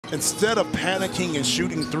instead of panicking and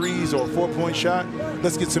shooting threes or a 4-point shot,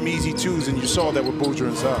 let's get some easy twos, and you saw that with Boozer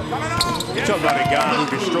inside. You talk about a guy who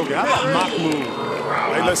can stroke it. How about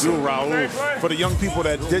Mahmoud? Hey, listen, Raul, for the young people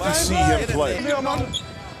that didn't see him play.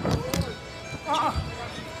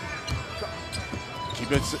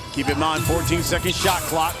 Keep in mind, 14-second shot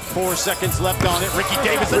clock, 4 seconds left on it. Ricky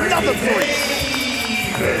Davis, another three.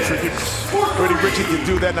 Pretty Ricky can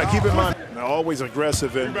do that. Now keep in mind, they're always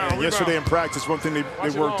aggressive. And yesterday in practice, one thing they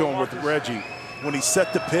worked on with Reggie, when he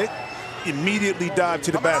set the pick, immediately dive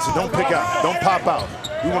to the basket. Don't pick out. Don't pop out.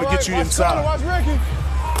 We want to get you inside.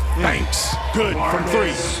 Banks, good from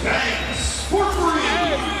three.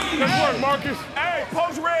 Good work, Marcus. Hey,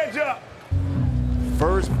 post Reg up.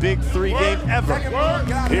 First big three game ever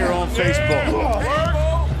here on Facebook.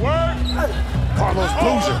 Carlos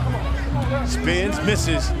Boozer spins,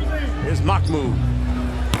 misses. Here's Mahmoud.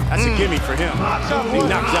 That's a gimme for him. He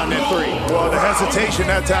knocks down that three. Well, the hesitation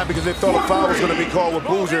that time because they thought a foul was going to be called with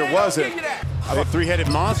Boozer. It wasn't. The three-headed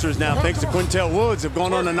monsters now, thanks to Quintel Woods, have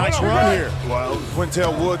gone on a nice run here. Well,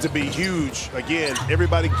 Quintel Woods would be huge. Again,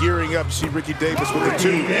 everybody gearing up to see Ricky Davis with the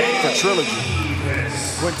 2 for Trilogy.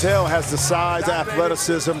 Quintel has the size,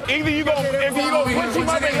 athleticism. Either you go, if you go push him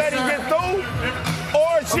up and let him get through,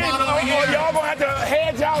 or y'all gonna have to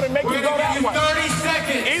hedge out and make it go that way. 30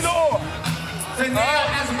 seconds. Either or. Tanel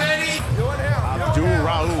as many. Abdul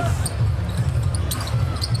Rauf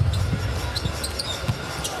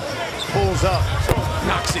pulls up,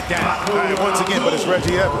 knocks it down. Once again, but it's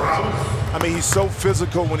Reggie Evans. I mean, he's so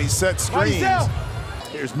physical when he sets screens.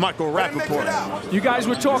 Here's Michael Rappaport. You guys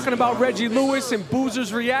were talking about Reggie Lewis and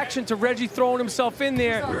Boozer's reaction to Reggie throwing himself in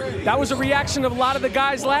there. That was a reaction of a lot of the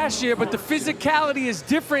guys last year, but the physicality is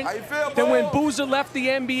different than when Boozer left the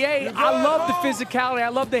NBA. I love the physicality. I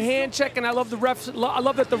love the hand check, and I love the refs. I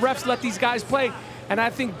love that the refs let these guys play. And I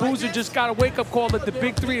think Boozer just got a wake-up call that the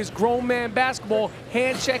big three is grown man basketball,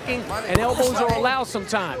 hand checking, and elbows are allowed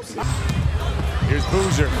sometimes. Here's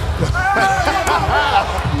Boozer.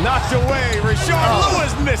 Knocked away. Rashard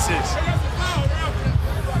Lewis misses.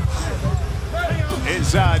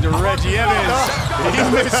 Inside to Reggie Evans. He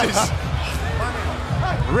misses.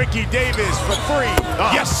 Ricky Davis for three.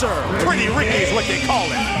 Yes, sir. Pretty Ricky is what they call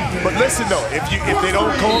it. But listen, though, if they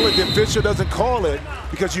don't call it, then Fisher doesn't call it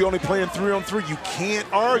because you're only playing 3-on-3. You can't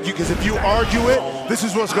argue because if you argue it, this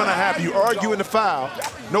is what's going to happen. You argue in the foul.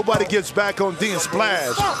 Nobody gets back on D and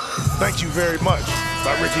splash. Thank you very much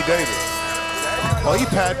by Ricky Davis. Oh, he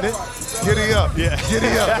patting it. Giddy up. Yeah.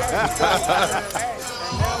 Giddy up.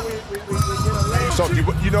 So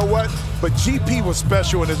you know what? But GP was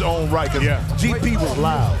special in his own right because GP was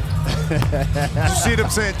loud. You see what I'm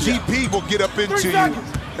saying? GP will get up into you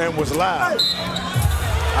and was loud.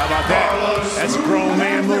 How about that? That's a grown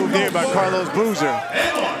man move there by Carlos Boozer.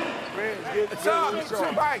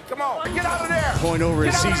 Come on, get out of there. Point over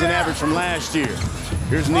his season average from last year.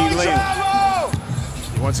 Here's Neil Leyland.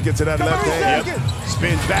 He wants to get to that left hand. Yep.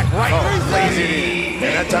 Spins back right, lays it in.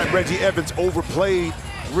 And that time Reggie Evans overplayed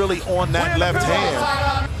really on that left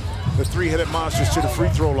hand. The three-headed monsters to the free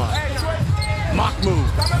throw line. Mahmoud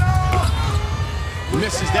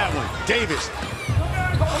misses that one. Davis.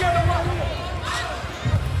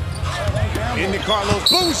 Into Carlos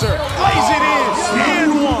Boozer. Lays it in.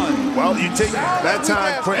 And one. Well, you take that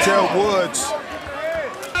time, Quintel Woods.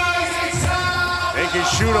 They can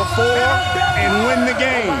shoot a 4 and win the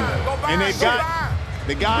game. And they've got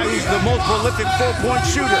the guy who's the most prolific 4-point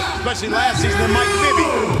shooter, especially last season, Mike Bibby.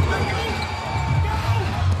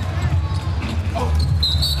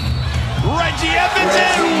 Reggie Evans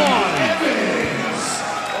and one.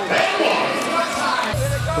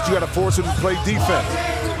 But you got to force him to play defense.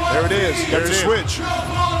 There it is. Got the switch.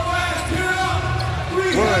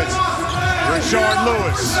 Woods. Rashard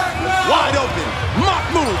Lewis. Wide open.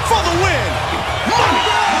 Mahmoud for the win. Money.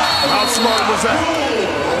 How smart was that?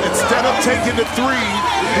 Instead of taking the three,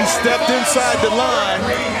 he stepped inside the line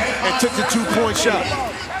and took the 2-point shot.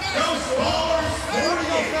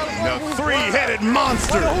 The three-headed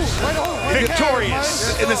monsters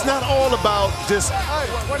victorious. And it's not all about just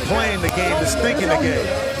playing the game, it's thinking the game.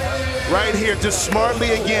 Right here, just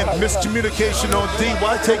smartly again, miscommunication on D.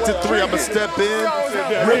 Why take the three? I'm going to step in,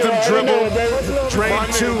 rhythm dribble, drain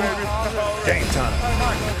 2, game time.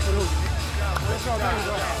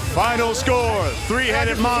 Final score,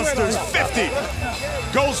 three-headed monsters 50,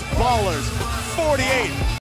 Ghost Ballers 48.